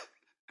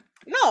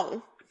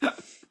 No.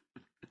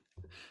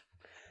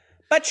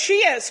 But she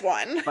is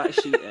one. But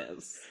she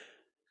is.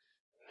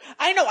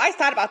 I know, I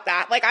thought about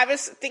that. Like, I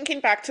was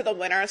thinking back to the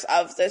winners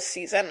of this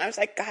season. I was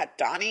like, God,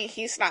 Donnie,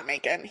 he's not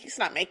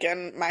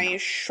making my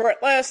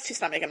short list. He's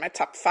not making my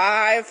top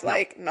 5.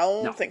 Like,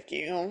 no, thank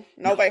you.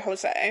 No by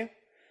Jose.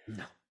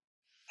 No.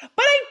 But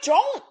I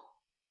don't.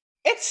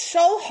 It's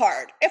so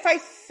hard. If I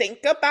think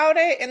about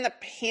it in the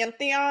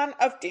pantheon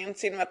of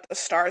Dancing with the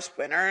Stars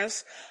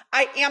winners,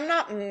 I am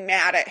not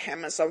mad at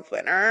him as a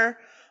winner.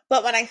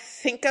 But when I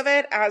think of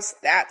it as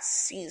that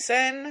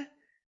season,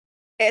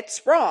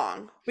 it's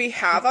wrong. We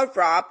have a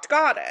robbed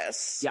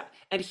goddess. Yeah,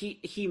 and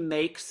he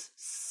makes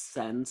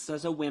sense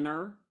as a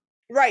winner.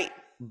 Right.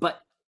 But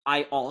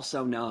I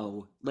also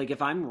know, like,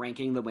 if I'm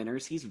ranking the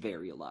winners, he's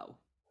very low.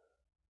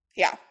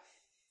 Yeah.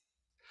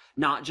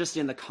 Not just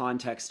in the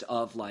context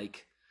of,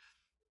 like,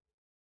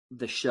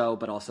 the show,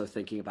 but also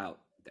thinking about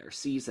their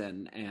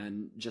season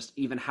and just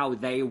even how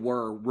they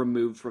were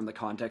removed from the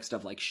context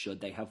of, like, should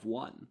they have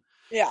won?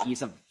 Yeah.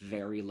 He's a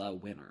very low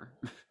winner.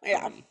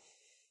 Yeah.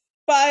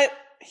 But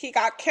he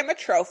got Kim a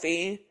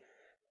trophy,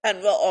 and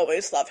we'll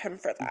always love him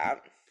for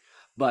that.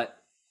 But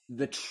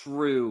the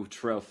true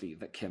trophy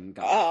that Kim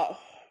got. Oh,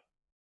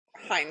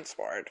 Hines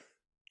Ward.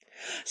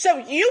 So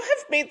you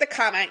have made the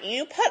comment,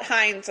 you put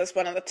Hines as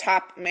one of the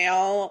top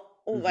male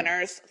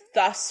winners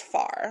thus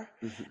far.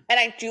 And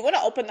I do want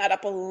to open that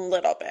up a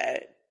little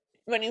bit.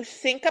 When you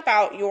think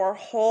about your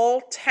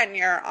whole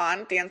tenure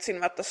on Dancing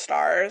with the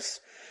Stars,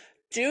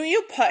 do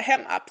you put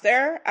him up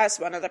there as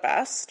one of the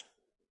best?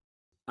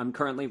 I'm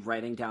currently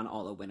writing down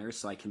all the winners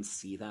so I can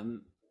see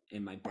them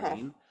in my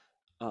brain.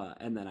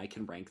 And then I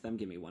can rank them.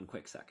 Give me one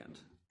quick second.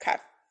 Okay.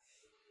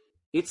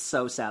 It's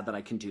so sad that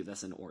I can do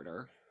this in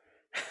order.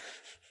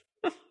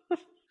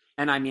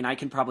 And I mean, I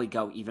can probably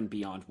go even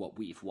beyond what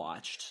we've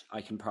watched.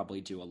 I can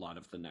probably do a lot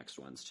of the next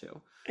ones too.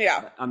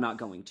 Yeah. But I'm not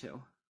going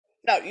to.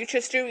 No, you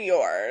just do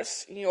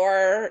yours.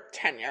 Your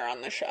tenure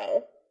on the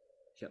show.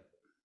 Yep.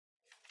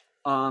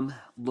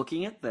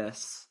 Looking at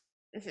this,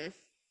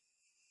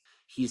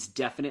 he's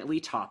definitely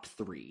top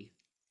 3.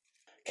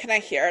 Can I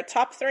hear a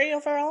top 3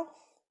 overall?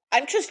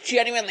 I'm just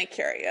genuinely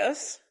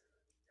curious.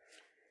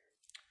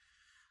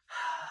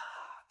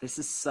 This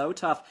is so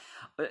tough.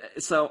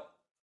 So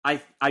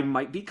I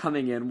might be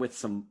coming in with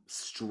some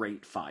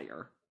straight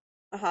fire.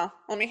 Let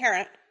me hear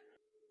it.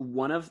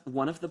 One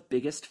of the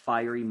biggest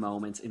fiery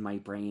moments in my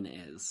brain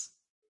is,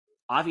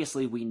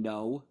 obviously we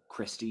know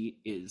Christy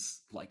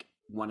is like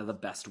one of the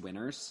best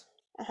winners.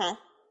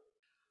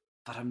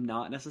 But I'm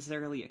not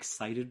necessarily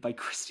excited by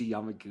Christy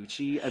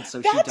Yamaguchi, and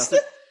so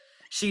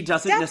she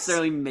doesn't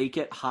necessarily make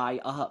it high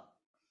up.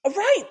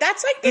 Right,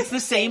 that's like it's the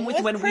same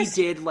with when we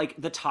did like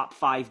the top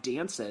 5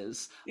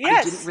 dances.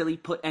 Yes. I didn't really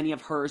put any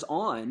of hers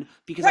on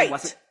because I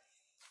wasn't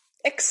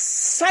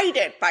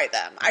excited by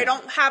them. I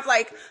don't have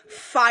like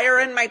fire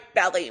in my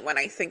belly when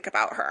I think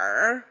about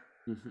her.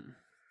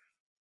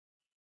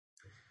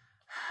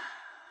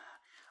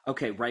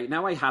 Okay, right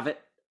now I have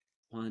it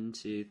 1,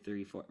 2,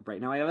 3, 4.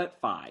 Right now I have it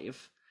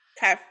 5.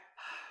 Okay.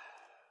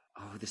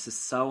 Oh, this is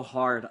so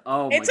hard.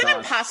 Oh my gosh. It's an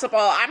impossible.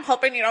 I'm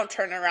hoping you don't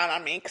turn it around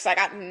on me because I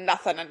got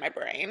nothing in my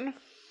brain.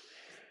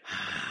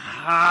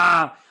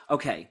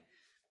 Okay.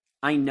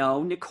 I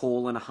know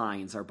Nicole and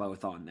Hines are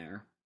both on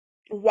there.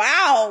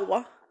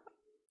 Wow.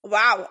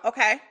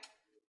 Okay.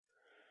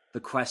 The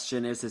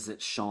question is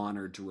it Sean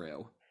or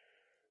Drew?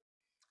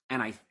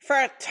 And for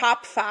a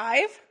top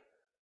 5?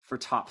 For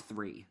top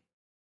 3.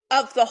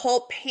 Of the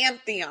whole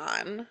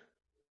pantheon.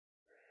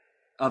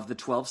 Of the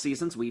 12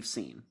 seasons we've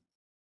seen.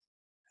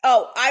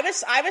 Oh, I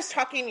was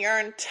talking your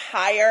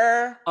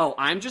entire... Oh,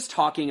 I'm just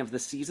talking of the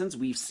seasons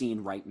we've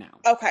seen right now.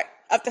 Okay,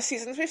 of the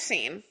seasons we've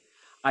seen.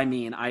 I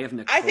mean, I have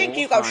Nicole, I think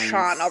you go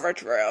Sean over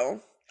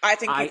Drew. I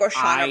think you go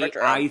Sean over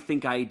Drew. I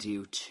think I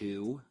do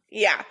too.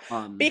 Yeah,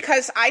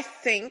 because I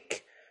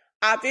think,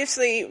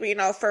 obviously, you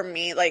know, for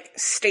me, like,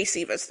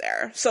 Stacey was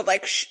there. So,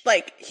 like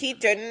he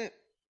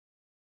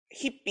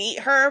beat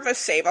her to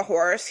save a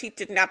horse. He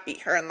did not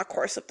beat her in the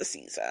course of the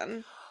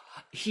season.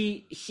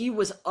 He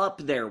was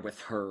up there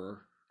with her.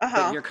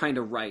 But you're kind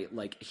of right.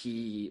 Like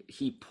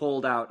he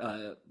pulled out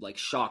a like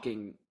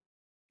shocking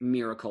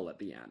miracle at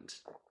the end.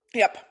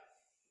 Yep.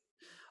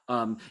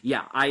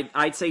 Yeah,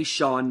 I'd say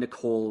Sean,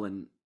 Nicole,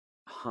 and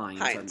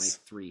Hines are my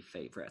 3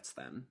 favorites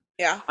then.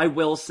 Yeah. I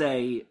will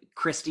say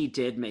Christy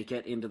did make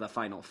it into the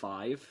final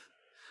 5,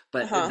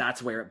 but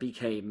that's where it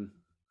became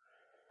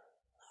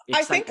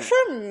excitement. I think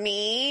for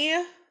me,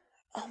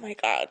 oh my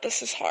god,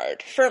 this is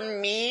hard. For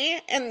me,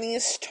 in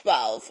these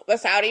 12,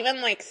 without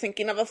even, like,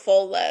 thinking of a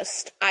full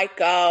list, I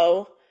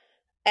go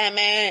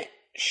Emmett,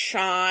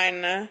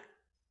 Sean,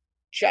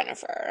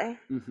 Jennifer.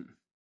 Mm-hmm.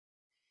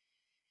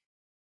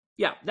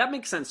 Yeah, that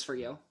makes sense for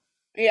you.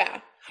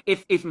 Yeah.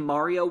 If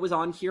Mario was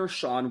on here,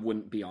 Sean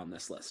wouldn't be on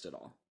this list at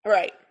all.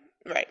 Right.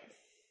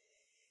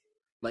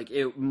 Like,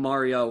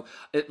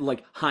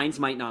 Hines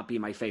might not be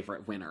my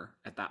favorite winner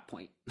at that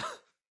point.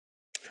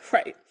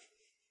 Right.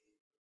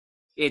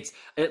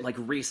 Like,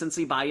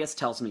 recency bias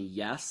tells me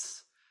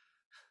yes,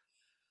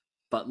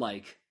 but,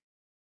 like,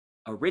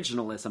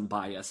 originalism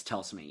bias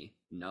tells me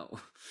no.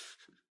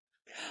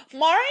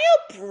 Mario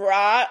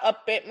brought a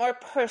bit more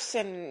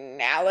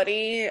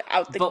personality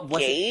out the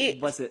gate.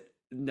 Was it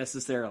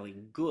necessarily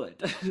good?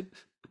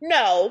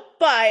 No,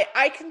 but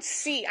I can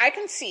see it.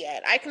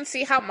 I can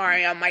see how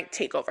Mario might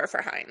take over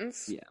for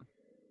Hines. Yeah.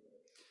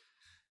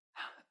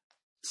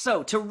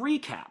 So, to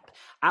recap,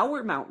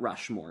 our Mount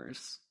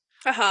Rushmores.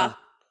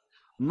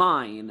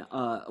 Mine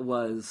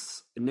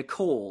was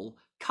Nicole,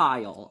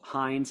 Kyle,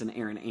 Hines, and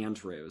Erin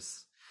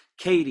Andrews.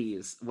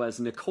 Katie's was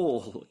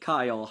Nicole,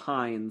 Kyle,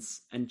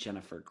 Hines, and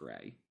Jennifer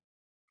Grey.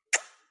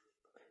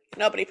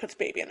 Nobody puts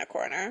baby in a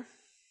corner.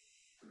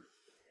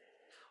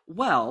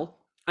 Well,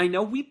 I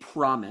know we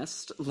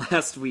promised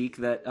last week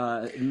that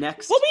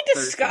next Well, we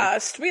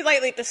discussed. Thursday, we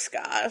lightly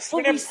discussed. Well,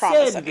 we didn't promise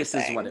anything. This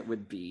is what it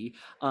would be.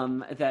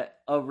 That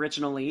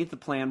originally the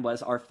plan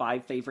was our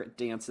 5 favorite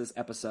dances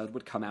episode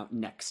would come out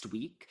next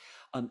week.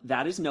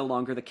 That is no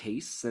longer the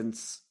case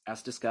since,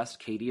 as discussed,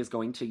 Katie is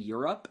going to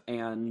Europe,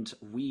 and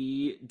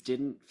we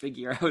didn't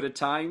figure out a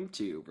time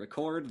to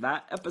record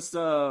that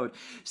episode.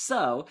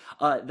 So,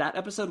 that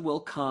episode will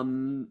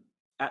come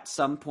at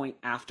some point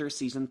after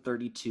season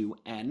 32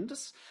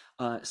 ends.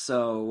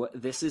 So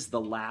this is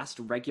the last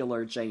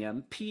regular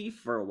JMP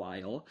for a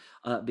while,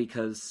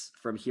 because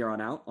from here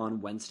on out,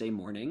 on Wednesday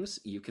mornings,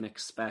 you can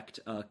expect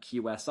a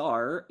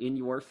QSR in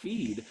your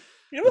feed.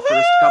 Woo-hoo! The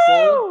first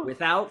couple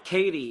without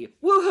Katie.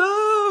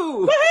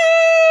 Woohoo!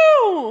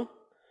 Woohoo!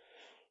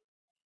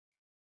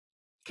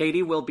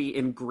 Katie will be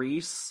in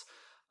Greece.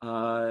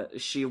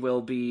 She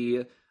will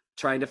be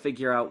trying to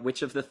figure out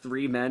which of the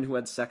 3 men who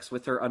had sex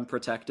with her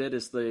unprotected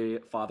is the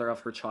father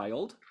of her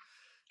child.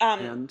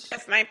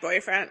 If my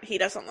boyfriend, he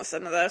doesn't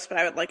listen to this, but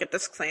I would like a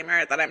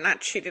disclaimer that I'm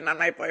not cheating on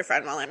my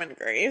boyfriend while I'm in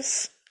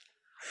Greece.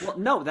 Well,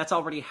 no, that's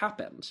already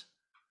happened.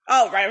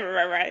 Oh,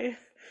 right.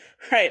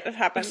 Right, it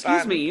happened.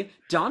 Excuse me,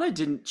 Donna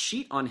didn't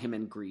cheat on him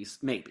in Greece,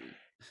 maybe.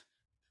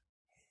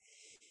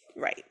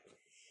 Right.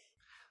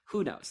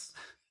 Who knows?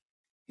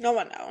 No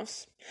one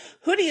knows.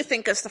 Who do you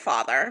think is the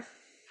father?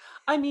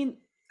 I mean,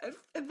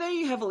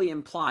 they heavily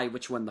imply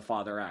which one the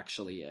father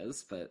actually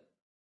is, but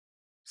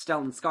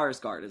Stellan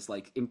Skarsgård is,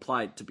 like,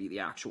 implied to be the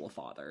actual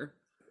father.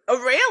 Oh,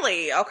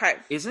 really? Okay.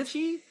 Isn't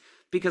he?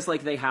 Because,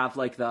 like, they have,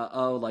 like,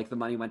 the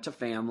money went to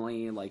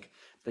family, like,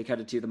 they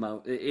kind of do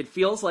the it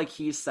feels like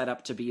he's set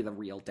up to be the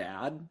real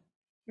dad.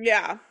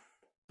 Yeah.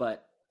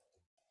 But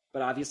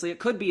obviously it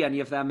could be any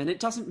of them, and it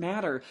doesn't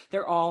matter.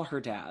 They're all her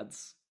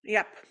dads.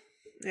 Yep.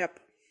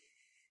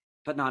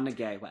 But not in a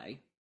gay way.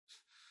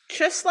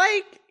 Just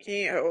like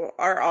you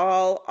are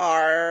all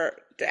our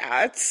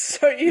dads,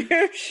 so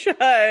you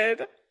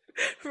should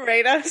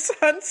rate us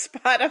on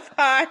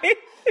Spotify.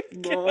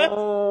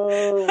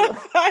 No. A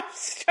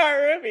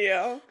 5-star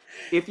review.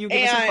 If you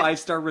give us a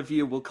 5-star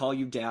review, we'll call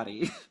you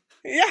daddy.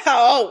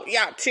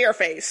 Yeah, to your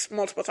face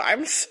multiple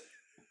times.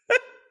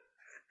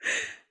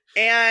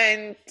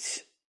 And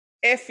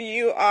if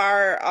you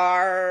are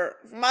our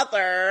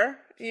mother,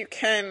 you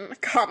can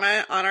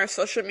comment on our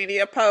social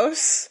media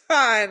posts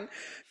on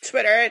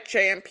Twitter at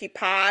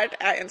JMPPod,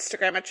 at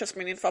Instagram at Just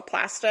Meaningful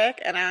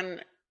Plastic, and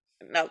on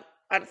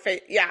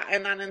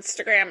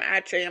Instagram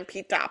at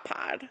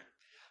JMP.pod.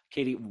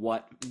 Katie,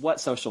 what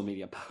social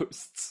media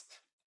posts?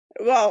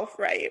 Well,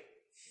 right.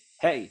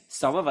 Hey,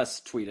 some of us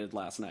tweeted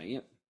last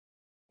night.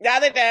 Yeah,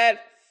 they did.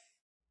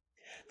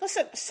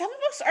 Listen, some of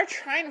us are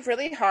trying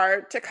really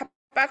hard to cut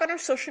back on our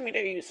social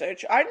media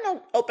usage. I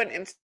didn't open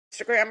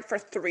Instagram for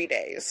 3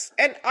 days,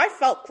 and I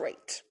felt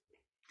great.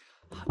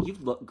 You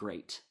look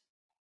great.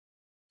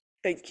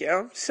 Thank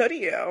you. So do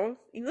you.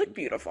 You look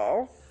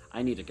beautiful.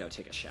 I need to go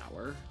take a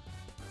shower.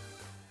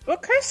 Well,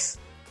 Chris,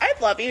 I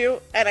love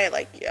you, and I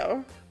like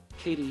you.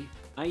 Katie,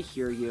 I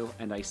hear you,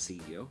 and I see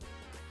you.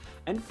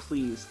 And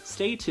please,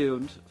 stay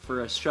tuned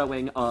for a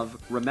showing of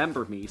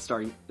Remember Me,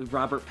 starring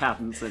Robert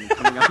Pattinson,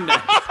 coming up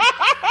next.